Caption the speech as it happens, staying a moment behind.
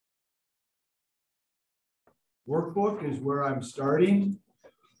workbook is where I'm starting.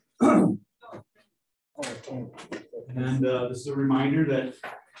 And this is a reminder that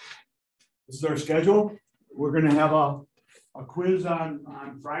this is our schedule. We're going to have a quiz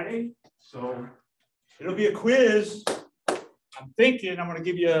on Friday. So it'll be a quiz. I'm thinking I'm going to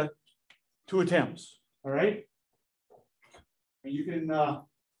give you 2 attempts. All right. And you can,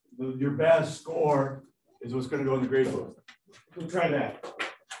 your best score is what's going to go in the grade book. We'll try that.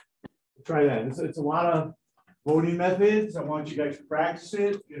 Try that. It's a lot of voting methods. I want you guys to practice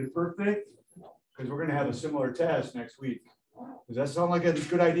it, get it perfect, because we're going to have a similar test next week. Does that sound like a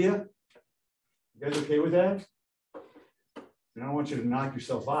good idea? You guys okay with that? I don't want you to knock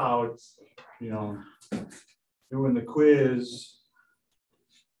yourself out, doing the quiz,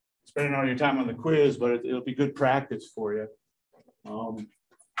 spending all your time on the quiz, but it'll be good practice for you. So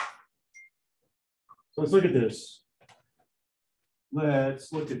let's look at this.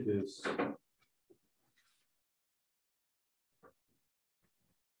 Let's look at this.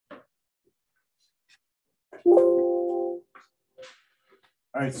 All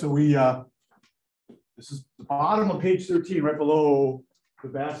right, so this is the bottom of page 13, right below the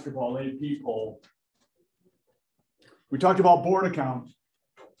basketball AP poll. We talked about Borda count.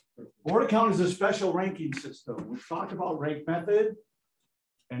 Borda count is a special ranking system. We talked about rank method,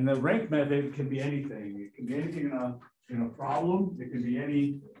 and the rank method can be anything. It can be anything in a problem. It can be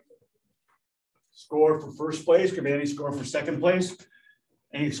any score for first place. It can be any score for second place.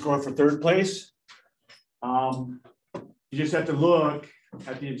 Any score for third place. You just have to look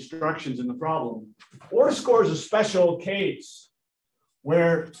at the instructions in the problem. Borda score is a special case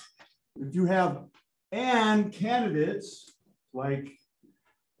where if you have n candidates, like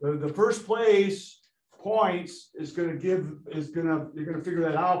the first place points is going to give, you're going to figure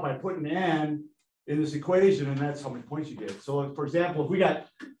that out by putting n in this equation, and that's how many points you get. So for example, if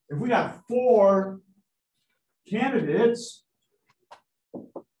we got 4 candidates,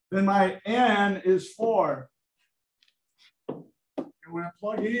 then my n is 4. And when I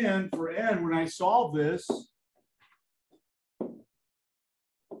plug in for n, when I solve this,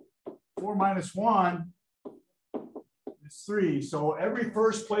 4 minus 1 is 3. So every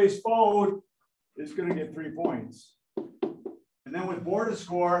first place vote is going to get 3 points. And then with Borda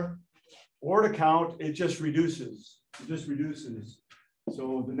score, Borda count, it just reduces. It just reduces.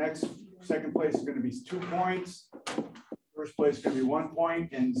 So the next second place is going to be 2 points. First place is going to be 1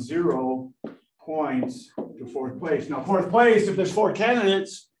 point and 0 points to fourth place. Now, fourth place, if there's 4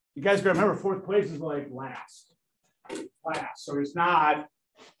 candidates, you guys got to remember fourth place is like last. So it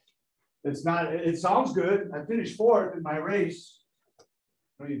sounds good. I finished 4th in my race.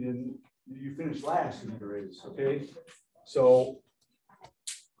 No, you didn't. You finished last in the race. Okay. So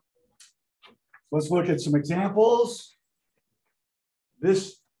let's look at some examples.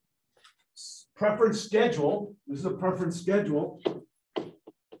 This preference schedule, this is a preference schedule.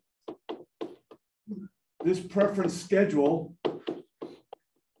 This preference schedule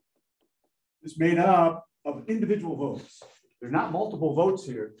is made up of individual votes. There's not multiple votes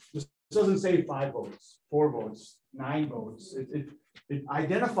here. This doesn't say 5 votes, 4 votes, 9 votes. It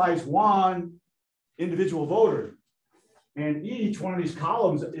identifies one individual voter. And each one of these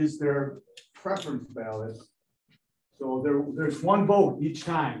columns is their preference ballot. So there's 1 vote each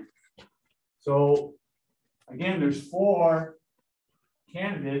time. So again, there's 4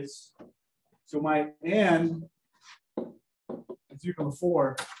 candidates. So my n is equal to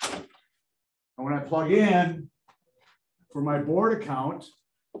 4. And when I plug in for my Borda count,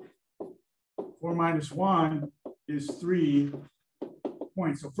 4 minus 1 is 3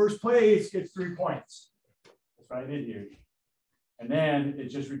 points. So first place gets 3 points. That's what I did here. And then it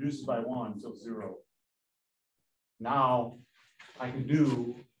just reduces by 1, so 0. Now I can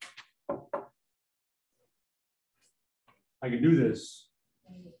do this.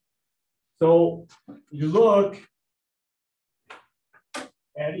 So you look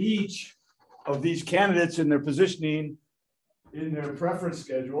at each of these candidates in their positioning in their preference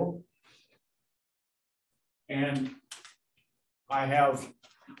schedule. And I have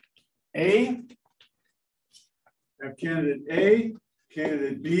candidate A,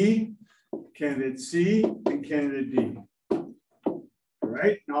 candidate B, candidate C, and candidate D. All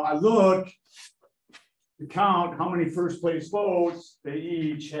right, now I look to count how many first place votes they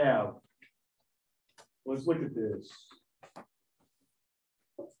each have. Let's look at this.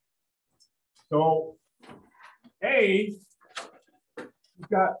 So A,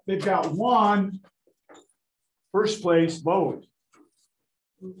 they've got 1 first place vote.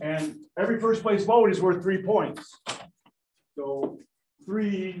 And every first place vote is worth 3 points. So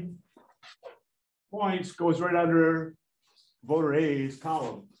 3 points goes right under voter A's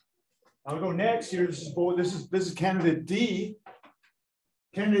column. I'll go next here. This is candidate D.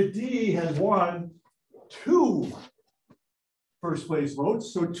 Candidate D has won 2 first place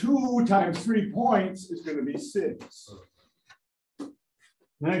votes. So 2 times 3 points is going to be 6.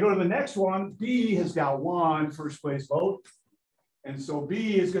 Then I go to the next one. B has got 1 first place vote. And so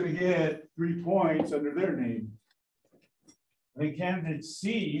B is going to get 3 points under their name. I think candidate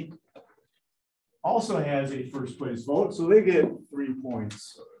C also has a first place vote. So they get 3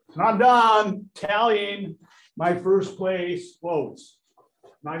 points. So I'm done tallying my first place votes.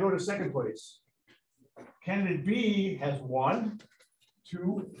 Now I go to second place. Candidate B has 1,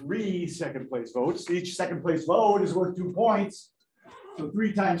 2, 3 second place votes. Each second place vote is worth 2 points. So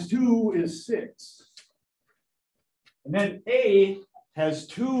 3 times 2 is 6. And then A has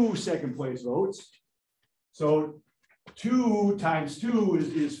 2 second place votes. So 2 times 2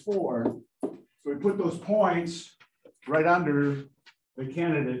 is 4. So we put those points right under the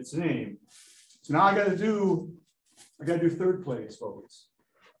candidate's name. So now I got to do third place votes.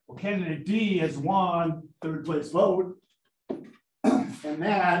 Well, candidate D has 1 third place vote, and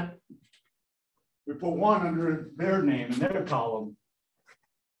that we put 1 under their name in their column.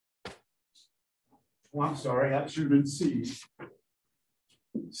 Oh, I'm sorry, that should have been C.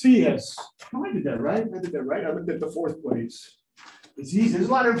 C has, no, I did that right. I looked at the 4th place. It's easy. There's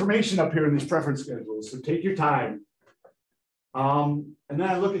a lot of information up here in these preference schedules, so take your time. And then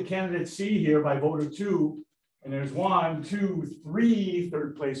I look at candidate C here by vote of 2, and there's 1, 2, 3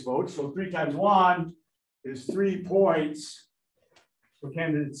 third place votes. So 3 times 1 is 3 points for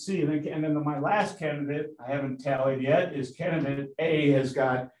candidate C. And then my last candidate, I haven't tallied yet, is candidate A has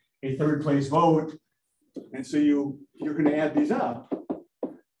got a third place vote. And so you're going to add these up.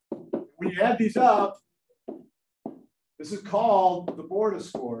 When you add these up, this is called the Borda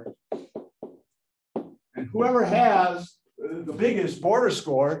score. And whoever has the biggest Borda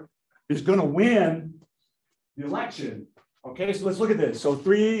score is going to win the election. Okay, so let's look at this. So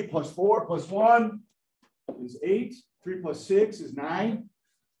 3 plus 4 plus 1 is 8. 3 plus 6 is 9.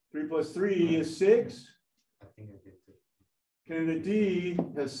 3 plus 3 is 6. Candidate D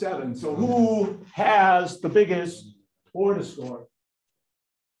has 7. So who has the biggest Borda score?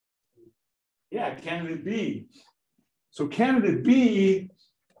 Yeah, candidate B. So candidate B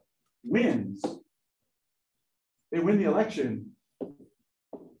wins. They win the election.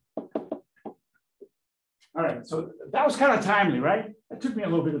 All right, so that was kind of timely, right? That took me a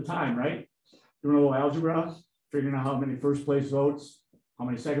little bit of time, right? Doing a little algebra, figuring out how many first place votes, how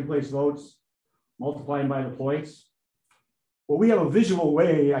many second place votes, multiplying by the points. Well, we have a visual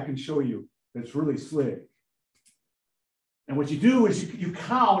way I can show you that's really slick. And what you do is you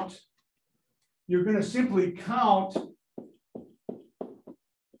count, you're going to simply count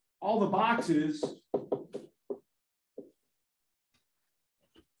all the boxes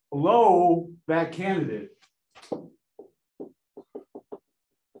below that candidate.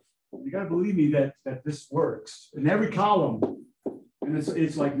 You got to believe me that this works in every column, and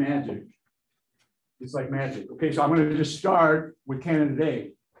it's like magic. It's like magic. Okay, so I'm going to just start with candidate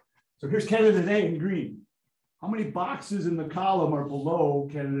A. So here's candidate A in green. How many boxes in the column are below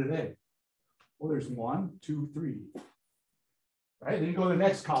candidate A? Well, there's 1, 2, 3. Right, then you go to the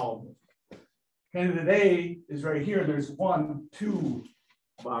next column. Candidate A is right here. There's 1, 2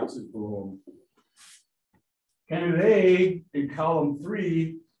 boxes below them. Candidate A in column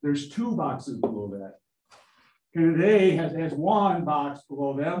 3, there's 2 boxes below that. Candidate A has 1 box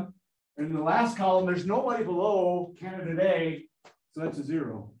below them. And in the last column, there's nobody below candidate A, so that's a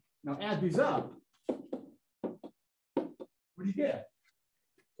 0. Now add these up. What do you get?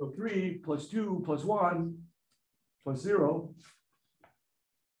 So 3 plus 2 plus 1 plus 0.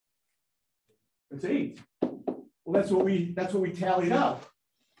 It's 8. Well, that's what we tallied up.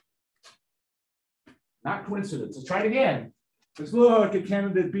 Not coincidence. Let's try it again. Let's look at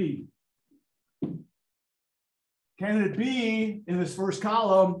candidate B. Candidate B in this first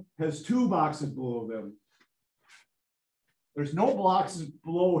column has 2 boxes below them. There's no boxes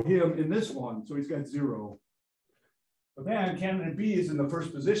below him in this one, so he's got 0. But then candidate B is in the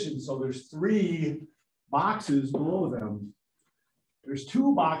first position, so there's 3 boxes below them. There's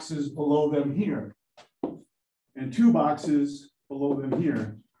 2 boxes below them here, and 2 boxes below them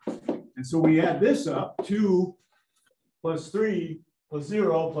here. And so we add this up, 2 plus 3 plus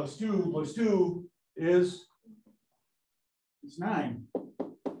 0 plus 2 plus 2 is 9.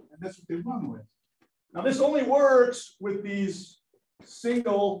 And that's what they run with. Now this only works with these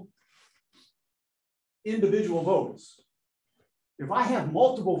single individual votes. If I have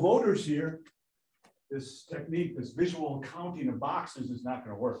multiple voters here, this technique, this visual counting of boxes is not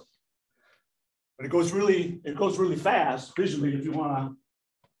going to work. But it goes really fast visually if you want to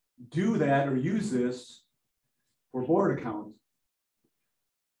do that or use this for Borda count?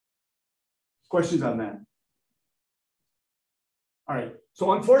 Questions on that? All right,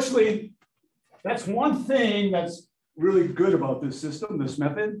 so unfortunately, that's one thing that's really good about this system, this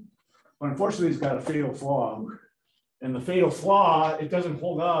method. But unfortunately, it's got a fatal flaw. And the fatal flaw, it doesn't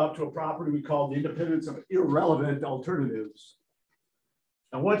hold up to a property we call the independence of irrelevant alternatives.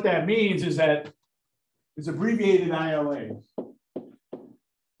 And what that means is that it's abbreviated ILA,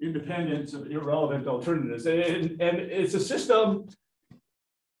 independence of irrelevant alternatives. And it's a system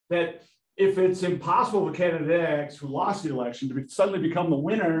that if it's impossible for candidate X who lost the election to suddenly become the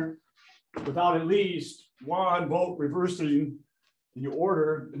winner without at least one vote reversing the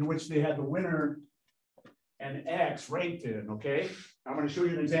order in which they had the winner and X ranked in, okay? I'm going to show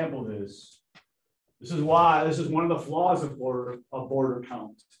you an example of this. This is one of the flaws of border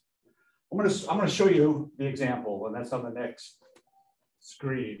count. I'm going to show you the example, and that's on the next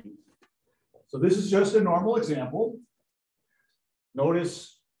screen. So this is just a normal example.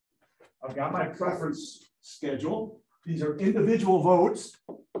 Notice I've got my preference schedule. These are individual votes.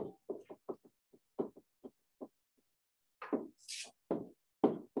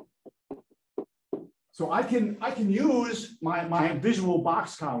 So I can use my visual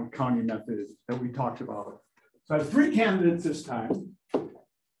box counting method that we talked about. So I have 3 candidates this time,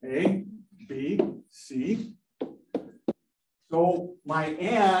 A, B, C. So my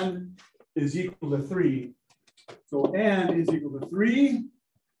N is equal to 3. So N is equal to 3.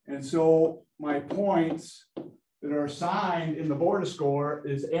 And so my points that are assigned in the Borda score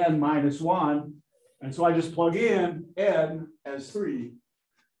is N minus 1. And so I just plug in N as 3.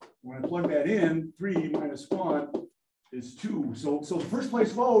 When I plug that in, 3 minus 1 is 2. So the first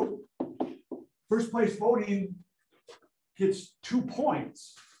place voting gets 2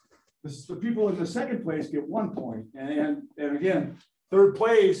 points. The people in the second place get 1 point. And again, third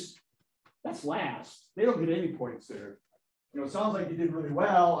place, that's last. They don't get any points there. You know, it sounds like you did really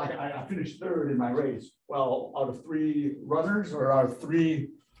well. I finished third in my race. Well, out of 3 runners or out of 3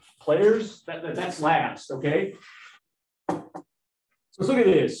 players, that's last, okay? So let's look at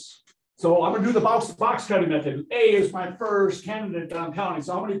this. So I'm going to do the box counting method. A is my first candidate that I'm counting.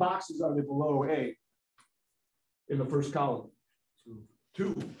 So how many boxes are there below A in the first column?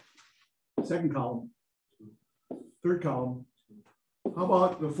 2. Second column. Third column. How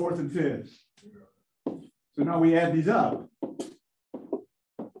about the 4th and 5th? So now we add these up.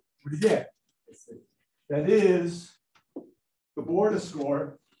 What do you get? That is the Borda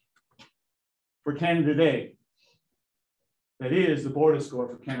score for candidate A. That is the Borda score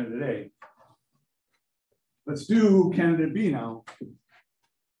for candidate A. Let's do candidate B now.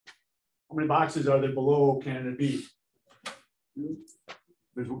 How many boxes are there below candidate B?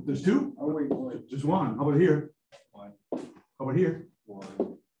 There's 2? Oh, wait. Just 1. How about here? 1. How about here?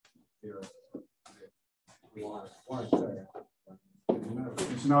 1. 0. 1.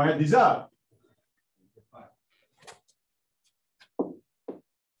 So now I add these up.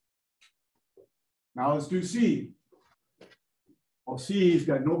 Now let's do C. Well, C's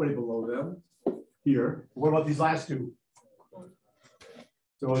got nobody below them here. What about these last 2?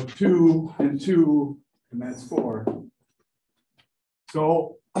 So 2 and 2, and that's 4.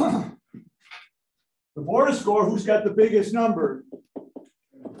 So the Borda score, who's got the biggest number?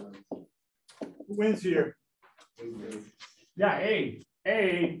 Who wins here? Yeah, A.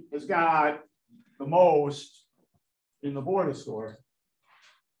 A has got the most in the Borda score.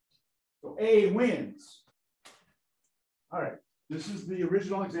 So A wins. All right. This is the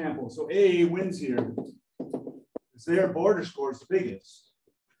original example. So A wins here. It's their Borda score is the biggest.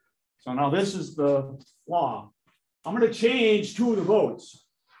 So now this is the flaw. I'm going to change 2 of the votes.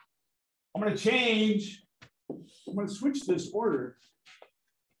 I'm going to switch this order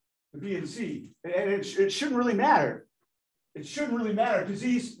to B and C. And it shouldn't really matter. It shouldn't really matter because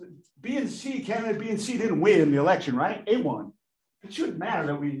these B and C, candidate B and C didn't win the election, right? A won. It shouldn't matter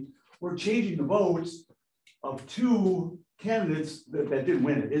that we're changing the votes of 2 candidates that didn't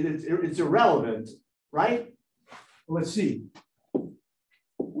win it. It's irrelevant, right? Let's see.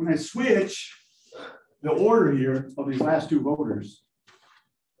 When I switch the order here of these last 2 voters,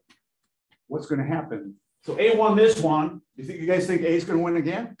 what's going to happen? So A won this one. You guys think A is going to win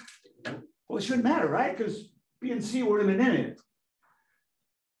again? Well, it shouldn't matter, right? Because B and C weren't even in it.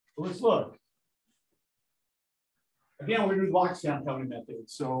 So let's look. Again, we're going to do the box counting method.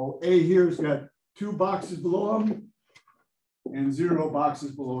 So A here's got 2 boxes below them and 0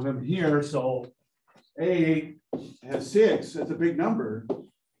 boxes below them here. So A has 6. That's a big number.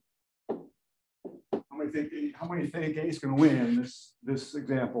 How many think A is going to win this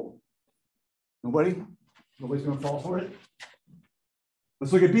example? Nobody? Nobody's going to fall for it?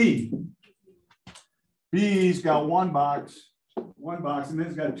 Let's look at B. B's got one box, and then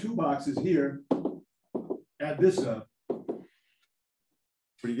it's got two boxes here. Add this up. What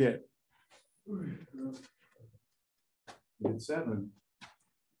do you get? You get 7.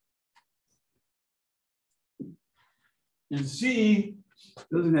 And C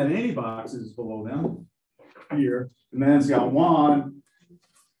doesn't have any boxes below them here, and then it's got one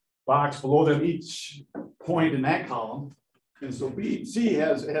box below them each point in that column. And so C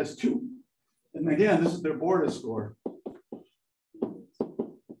has 2. And again, this is their Borda score.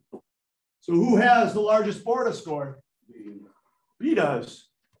 So who has the largest Borda score? B does.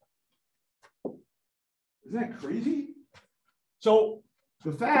 Isn't that crazy? So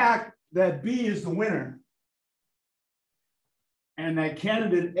the fact that B is the winner and that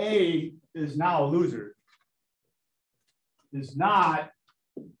candidate A is now a loser is not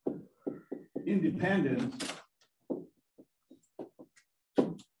independent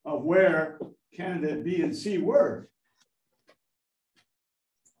of where candidate B and C were.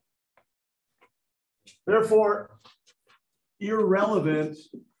 Therefore, irrelevant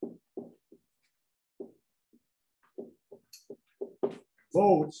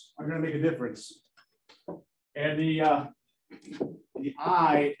votes are going to make a difference. And the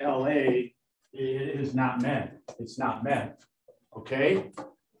ILA is not met. It's not met. Okay?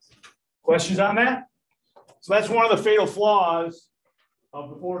 Questions on that? So that's one of the fatal flaws of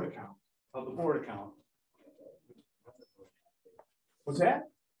the Borda count. What's that?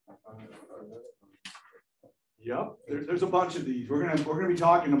 Yep. There's a bunch of these. We're gonna be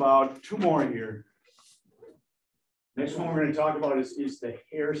talking about 2 more here. Next one we're going to talk about is the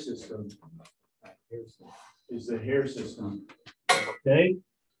Hare system. Is the Hare system. Okay.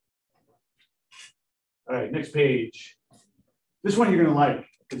 All right, next page. This one you're going to like.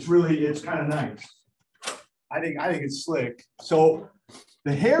 It's kind of nice. I think it's slick. So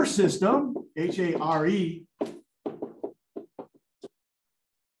the Hare system, H-A-R-E,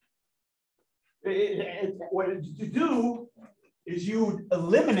 what you do is you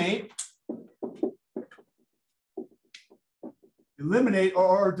eliminate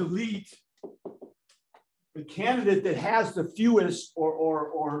or delete the candidate that has the fewest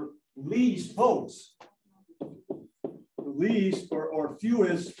or least votes. The least or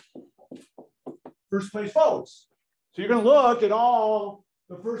fewest first place votes. So you're going to look at all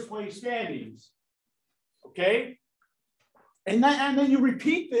the first place standings. Okay? And then you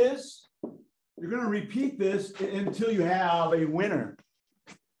repeat this. You're going to repeat this until you have a winner.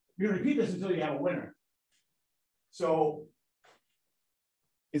 You're going to repeat this until you have a winner. So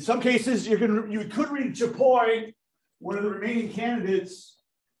in some cases, you could reach a point where the remaining candidates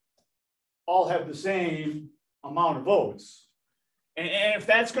all have the same amount of votes. And if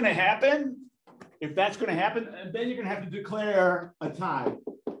that's going to happen, then you're going to have to declare a tie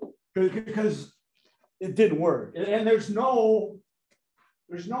because it didn't work. And there's no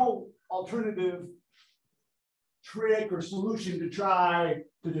alternative trick or solution to try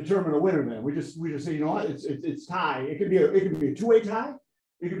to determine a winner. Then we just say, you know what, it's tie. It could be a 2-way tie.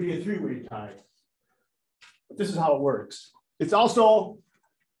 It could be a 3-way tie. But this is how it works. It's also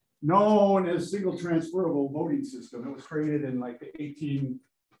known as single transferable voting system. It was created in like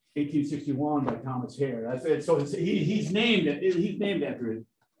 1861 by Thomas Hare. That's it. So he's named it. He's named after it.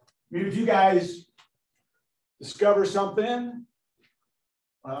 Maybe if you guys discover something,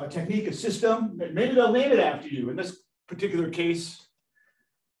 a technique, a system, maybe they'll name it after you. In this particular case,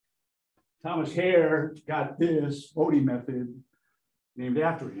 Thomas Hare got this voting method named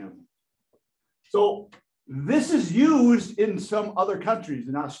after him. So this is used in some other countries.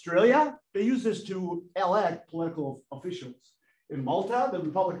 In Australia, they use this to elect political officials. In Malta, the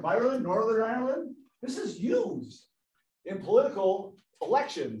Republic of Ireland, Northern Ireland, this is used in political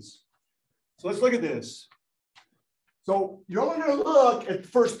elections. So let's look at this. So you're only going to look at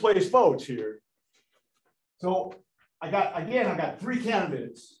first place votes here. So I got 3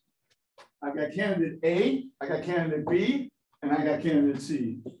 candidates. I've got candidate A, I got candidate B, and I got candidate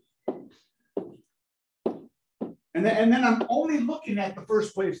C. And then I'm only looking at the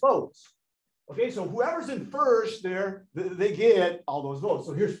first place votes. Okay, so whoever's in first there, they get all those votes.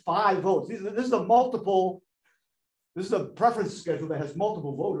 So here's 5 votes. This is a preference schedule that has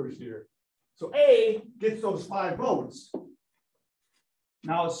multiple voters here. So A gets those 5 votes.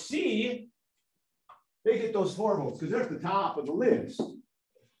 Now C, they get those 4 votes because they're at the top of the list.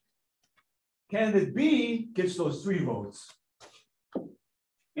 Candidate B gets those 3 votes.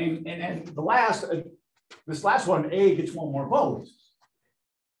 And this last one, A gets 1 more vote.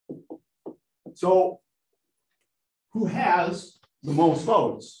 So who has the most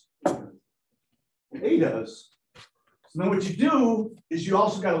votes? A does. So then what you do is you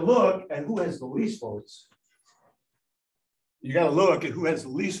also got to look at who has the least votes. You got to look at who has the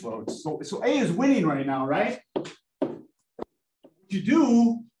least votes. So A is winning right now, right? What you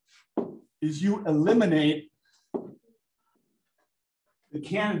do is you eliminate the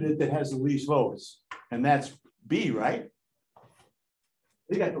candidate that has the least votes, and that's B, right?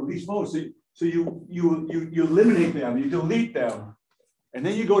 They got the least votes, so you eliminate them, you delete them, and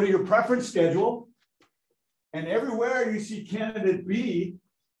then you go to your preference schedule, and everywhere you see candidate B,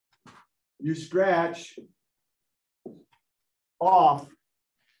 you scratch off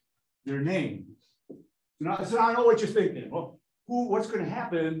their name. So I know what you're thinking. Well, what's going to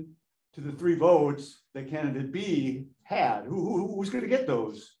happen to the 3 votes that candidate B had? Who's going to get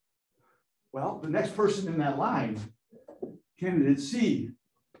those? Well, the next person in that line, candidate C,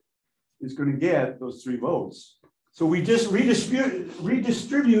 is going to get those 3 votes. So we just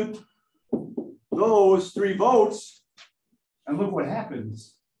redistribute those 3 votes, and look what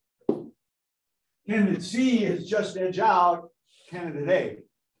happens. Candidate C is just edge out candidate A.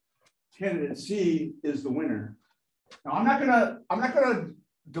 Candidate C is the winner. Now I'm not gonna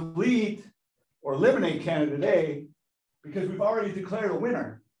delete or eliminate candidate A because we've already declared a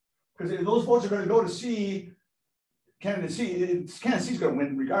winner. Because those votes are going to go to C, candidate C. Candidate C is going to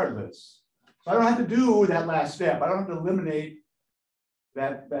win regardless. So I don't have to do that last step. I don't have to eliminate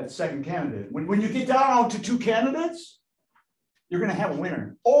that second candidate. When you get down to 2 candidates, you're going to have a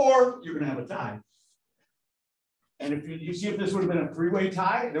winner, or you're going to have a tie. And if you see if this would have been a 3-way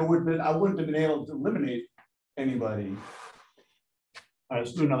tie, I wouldn't have been able to eliminate anybody. All right,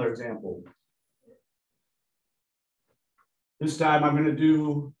 let's do another example. This time I'm going to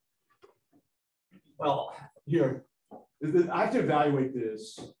do, well, here, I have to evaluate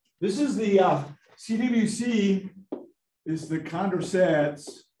this. This is the CWC is the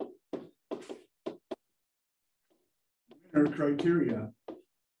Condorcet's winner criteria.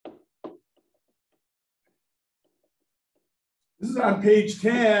 This is on page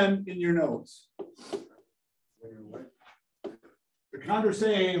 10 in your notes. The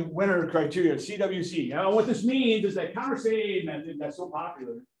Condorcet winner criteria, CWC. Now, what this means is that Condorcet method that's so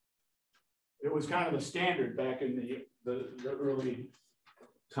popular, it was kind of the standard back in the early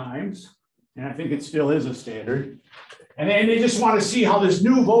times, and I think it still is a standard. And they just want to see how this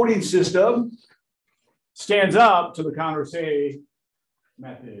new voting system stands up to the Condorcet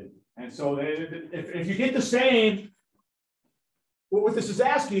method. And so if you get the same, well, what this is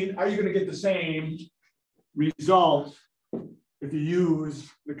asking, are you going to get the same result if you use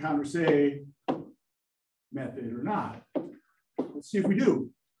the Condorcet method or not? Let's see if we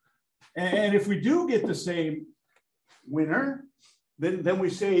do. And if we do get the same winner, then we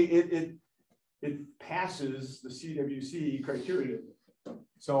say it passes the CWC criteria.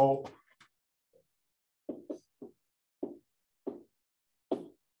 So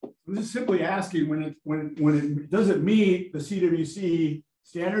this is simply asking when it doesn't meet the CWC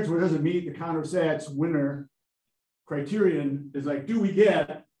standards, when it doesn't meet the Condorcet's winner criterion, is like, do we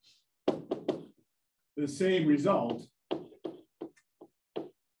get the same result?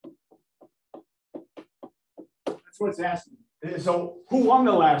 That's what it's asking. So who won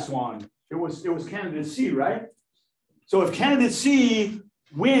the last one? It was candidate C, right? So if candidate C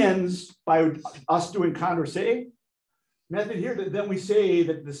wins by us doing Condorcet method here, then we say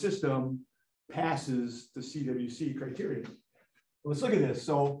that the system passes the CWC criteria. Let's look at this.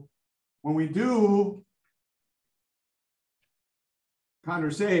 So when we do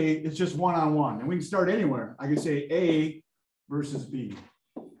Condorcet, it's just one-on-one, and we can start anywhere. I can say A versus B.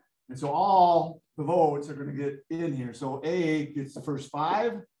 And so all the votes are going to get in here. So A gets the first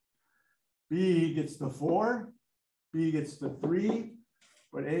 5, B gets the 4, B gets the 3,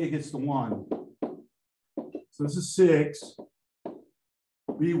 but A gets the 1. So this is 6.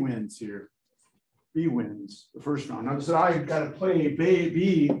 B wins here. B wins the first round. Now, so I've got to play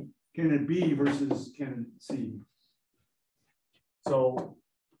B, candidate B versus candidate C. So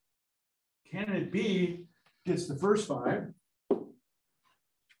candidate B gets the first 5.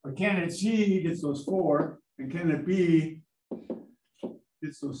 But candidate C gets those 4, and candidate B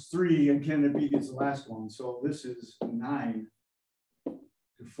gets those 3, and candidate B gets the last one. So this is 9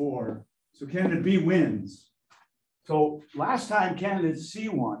 to 4. So candidate B wins. So last time candidate C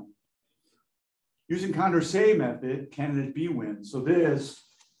won. Using Condorcet method, candidate B wins. So this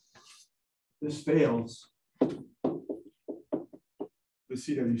fails the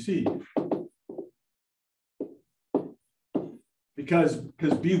CWC. Because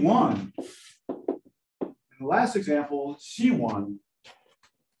B won. In the last example, C won.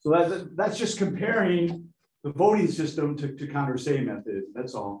 So that's just comparing the voting system to Condorcet method.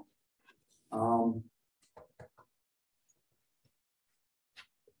 That's all.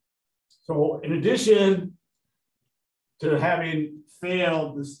 So in addition to having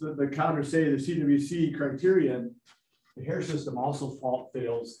failed the counter say the CWC criterion, the Hare system also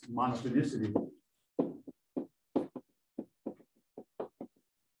fails monotonicity.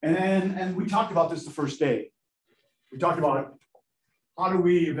 And we talked about this the first day. We talked about how do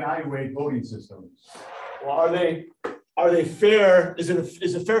we evaluate voting systems? Well, are they fair? Is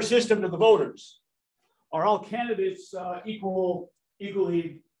a fair system to the voters? Are all candidates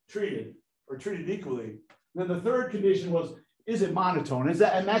equally treated or treated equally? And then the third condition was, is it monotone? And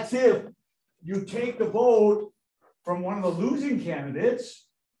that's if you take the vote from one of the losing candidates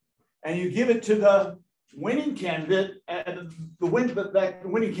and you give it to the winning candidate, and the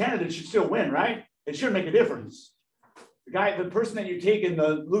winning candidate should still win, right? It shouldn't make a difference. The person that you're taking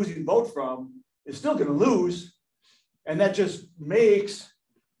the losing vote from is still going to lose, and that just makes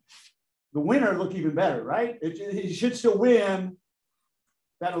the winner look even better, right? It should still win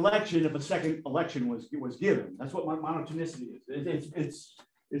that election if a second election was given. That's what monotonicity is.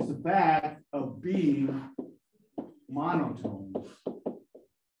 It's the fact of being monotone.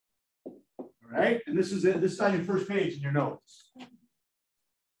 All right, and this is it. This is on your first page in your notes.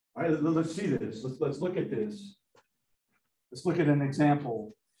 All right, let's see this. Let's look at this. Let's look at an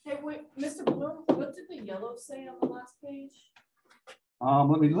example. Hey, wait, Mr. Bloom, what did the yellow say on the last page?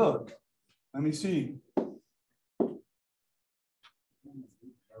 Let me look. Let me see.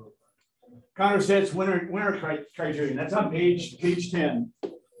 Condorcet's winner criterion. That's on page 10.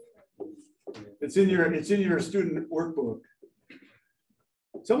 It's in your student workbook.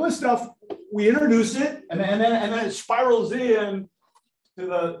 Some of the stuff we introduce it, and then it spirals in to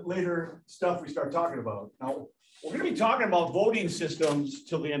the later stuff we start talking about. Now we're going to be talking about voting systems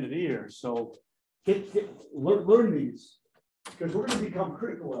till the end of the year, so learn these, because we're going to become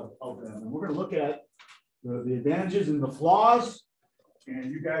critical of them, and we're going to look at the advantages and the flaws,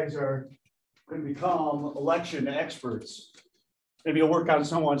 and you guys are going to become election experts. Maybe you'll work on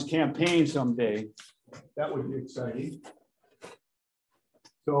someone's campaign someday. That would be exciting.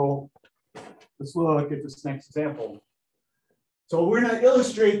 So let's look at this next example. So we're going to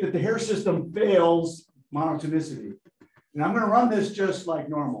illustrate that the Hare system fails monotonicity. And I'm going to run this just like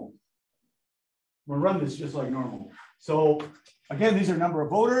normal. So again, these are number of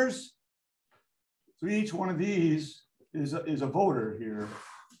voters. So each one of these is a voter here.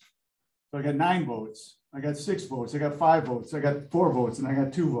 So I got 9 votes. I got 6 votes. I got 5 votes. I got 4 votes, and I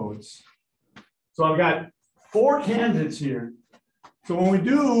got 2 votes. So I've got 4 candidates here. So when we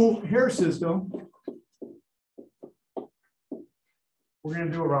do Hare system, we're going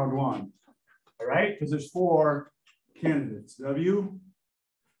to do a round 1. All right, because there's 4 candidates: W,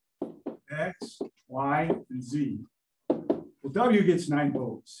 X, Y, and Z. Well, W gets 9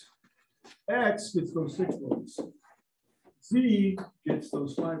 votes. X gets those 6 votes. Z gets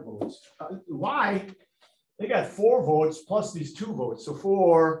those 5 votes. Y, they got 4 votes plus these 2 votes. So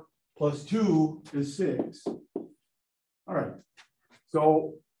 4 plus 2 is 6. All right.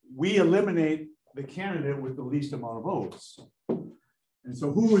 So we eliminate the candidate with the least amount of votes. And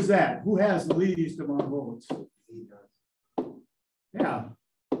so who is that? Who has the least amount of votes? Yeah,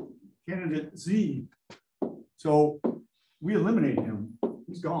 candidate Z. So we eliminate him.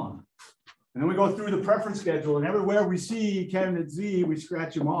 He's gone. And then we go through the preference schedule, and everywhere we see candidate Z, we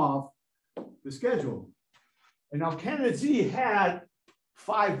scratch him off the schedule. And now candidate Z had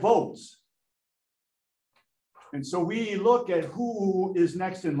 5 votes. And so we look at who is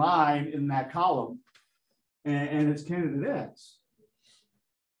next in line in that column, and it's candidate X.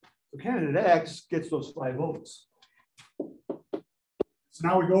 So candidate X gets those 5 votes. So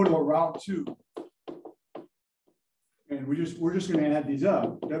now we go to a round 2. And we're just going to add these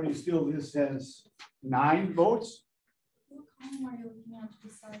up. W still just has 9 votes. What column are you looking at to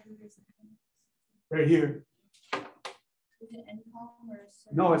decide who is Right here. Is it any column or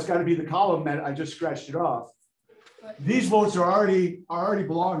No, it's got to be the column that I just scratched it off. But these votes are already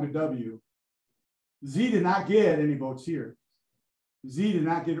belong to W. Z did not get any votes here. Z did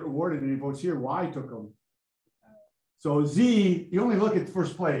not get awarded any votes here. Y took them. So Z, you only look at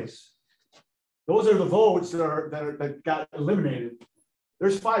first place. Those are the votes that got eliminated.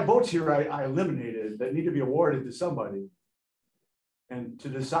 There's 5 votes here I eliminated that need to be awarded to somebody. And to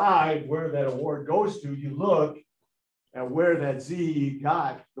decide where that award goes to, you look at where that Z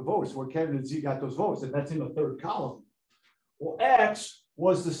got the votes, where candidate Z got those votes, and that's in the 3rd column. Well, X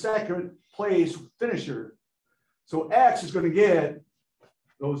was the 2nd place finisher. So X is going to get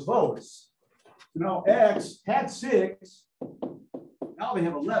those votes. So now X had 6, now they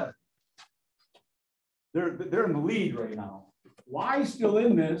have 11. They're in the lead right now. Y is still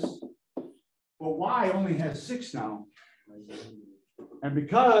in this, but Y only has 6 now. And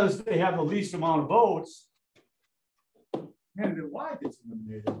because they have the least amount of votes, candidate Y gets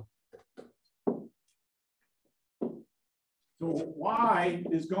eliminated. So Y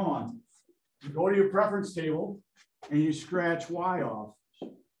is gone. You go to your preference table and you scratch Y off.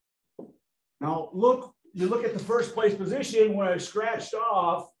 Now look, you look at the first place position where I scratched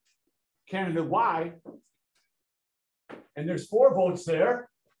off candidate Y, and there's 4 votes there.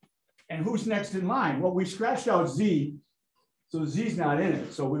 And who's next in line? Well, we scratched out Z, so Z's not in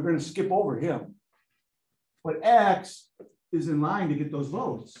it. So we're going to skip over him. But X is in line to get those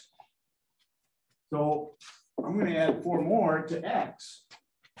votes. So I'm going to add 4 more to X.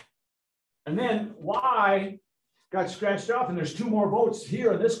 And then Y got scratched off, and there's 2 more votes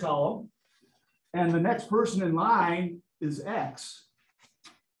here in this column. And the next person in line is X.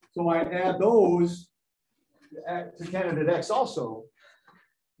 So I add those to candidate X also.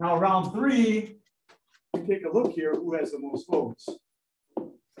 Now, round 3, we take a look here who has the most votes.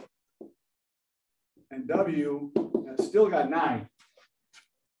 And W has still got 9.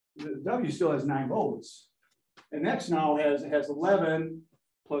 W still has 9 votes. And X now has 11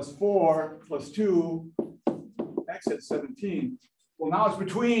 plus 4 plus 2. X has 17. Well, now it's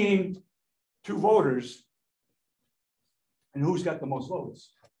between 2 voters. And who's got the most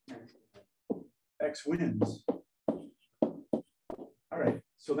votes? X wins. All right,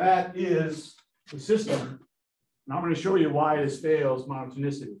 so that is the system. And I'm going to show you why this fails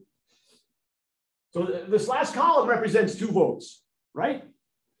monotonicity. So this last column represents 2 votes, right?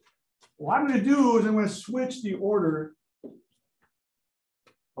 What I'm going to do is I'm going to switch the order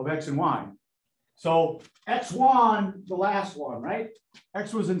of X and Y. So X won the last one, right?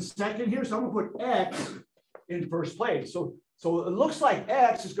 X was in second here, so I'm going to put X in first place. So it looks like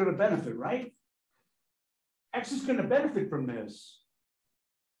X is going to benefit, right? X is going to benefit from this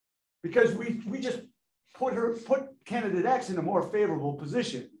because we just put candidate X in a more favorable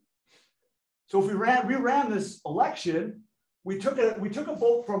position. So if we ran this election, we took a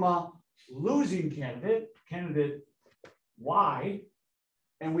vote from a losing candidate Y,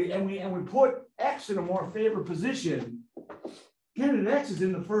 and we put X in a more favored position. Candidate X is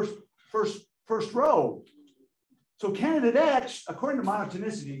in the first row. So candidate X, according to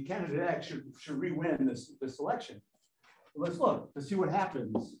monotonicity, candidate X should re-win this election. So let's look. Let's see what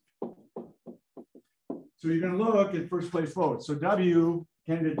happens. So you're going to look at first place votes. So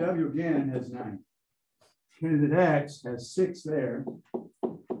candidate W again has 9. Candidate X has 6 there.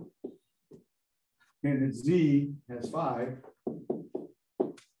 Candidate Z has 5.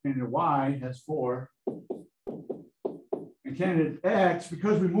 Candidate Y has 4. And candidate X,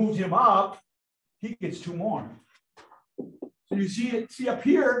 because we moved him up, he gets 2 more. So you see up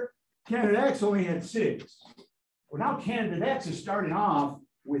here, candidate X only had 6. Well, now candidate X is starting off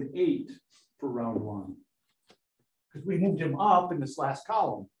with 8 for round 1. Because we moved him up in this last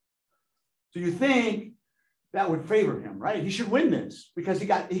column. So you think that would favor him, right? He should win this because he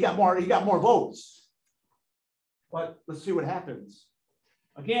got more votes. But let's see what happens.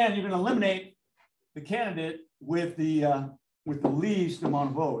 Again, you're going to eliminate the candidate with the least amount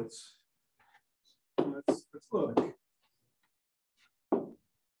of votes. Let's look.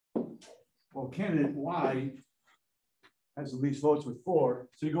 Well, candidate Y has the least votes with 4.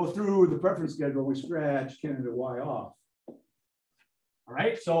 So you go through the preference schedule, we scratch candidate Y off. All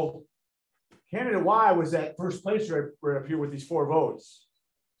right, so candidate Y was at first place right up here with these 4 votes.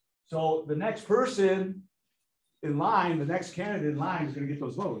 So the next person in line, the next candidate in line is going to get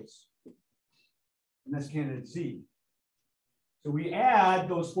those votes. And that's candidate Z. So we add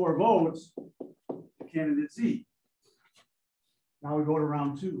those 4 votes to candidate Z. Now we go to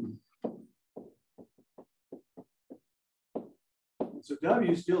round 2. So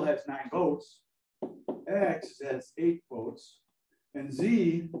W still has 9 votes. X has 8 votes. And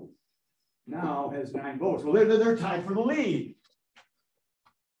Z now has 9 votes. Well, they're tied for the lead.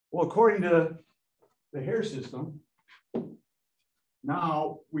 Well, according to the Hare system,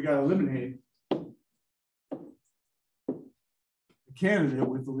 now we got to eliminate the candidate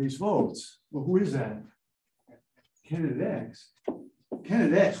with the least votes. Well, who is that? Candidate X.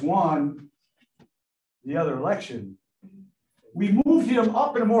 Candidate X won the other election. We moved him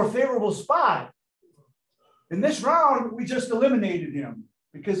up in a more favorable spot. In this round, we just eliminated him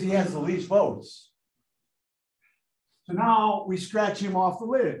because he has the least votes. So now we scratch him off the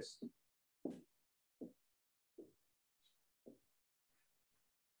list.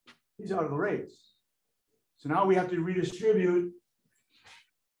 He's out of the race. So now we have to redistribute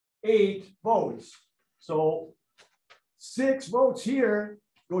 8 votes. So 6 votes here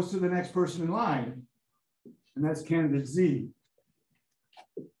goes to the next person in line, and that's candidate Z.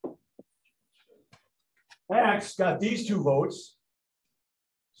 X got these 2 votes,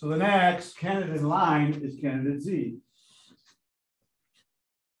 So the next candidate in line is candidate Z.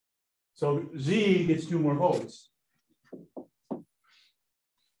 So Z gets 2 more votes.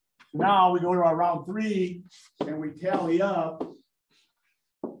 Now we go to our round 3 and we tally up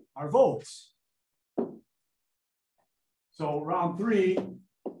our votes. So round 3,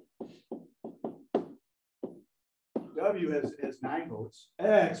 W has 9 votes.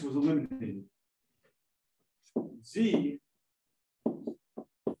 X was eliminated. Z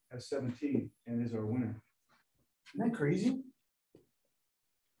has 17 and is our winner. Isn't that crazy?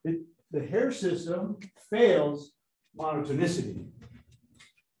 The Hare system fails monotonicity,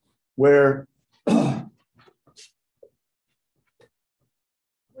 where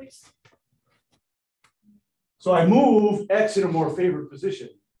so I move X in a more favored position.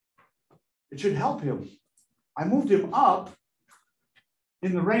 It should help him. I moved him up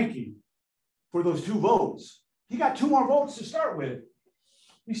in the ranking for those 2 votes. He got 2 more votes to start with.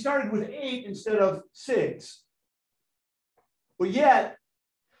 He started with 8 instead of 6. But yet,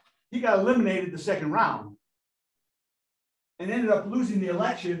 he got eliminated the second round and ended up losing the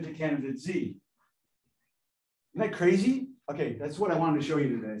election to candidate Z. Isn't that crazy? Okay, that's what I wanted to show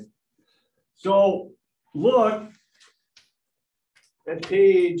you today. So look at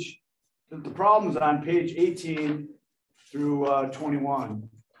page, the problem's on page 18 through 21,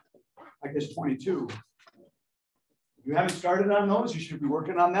 I guess 22. If you haven't started on those, you should be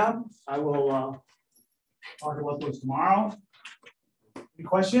working on them. I will talk about those tomorrow. Any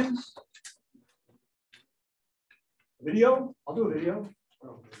questions? Video? I'll do a video.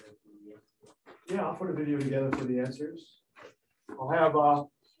 Yeah, I'll put a video together for the answers. I'll have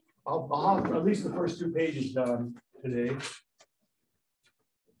at least the first 2 pages done today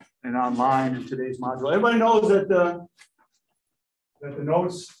and online in today's module. Everybody knows that the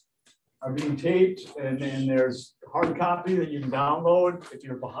notes are being taped, and then there's a hard copy that you can download if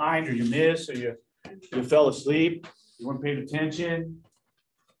you're behind or you miss or you fell asleep, you weren't paying attention.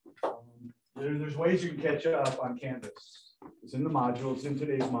 There's ways you can catch up on Canvas. It's in the module. It's in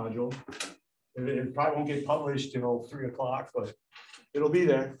today's module. It probably won't get published till 3 o'clock, but it'll be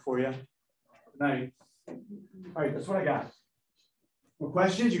there for you. Good night. All right, that's what I got. More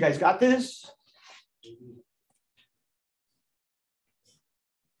questions? You guys got this?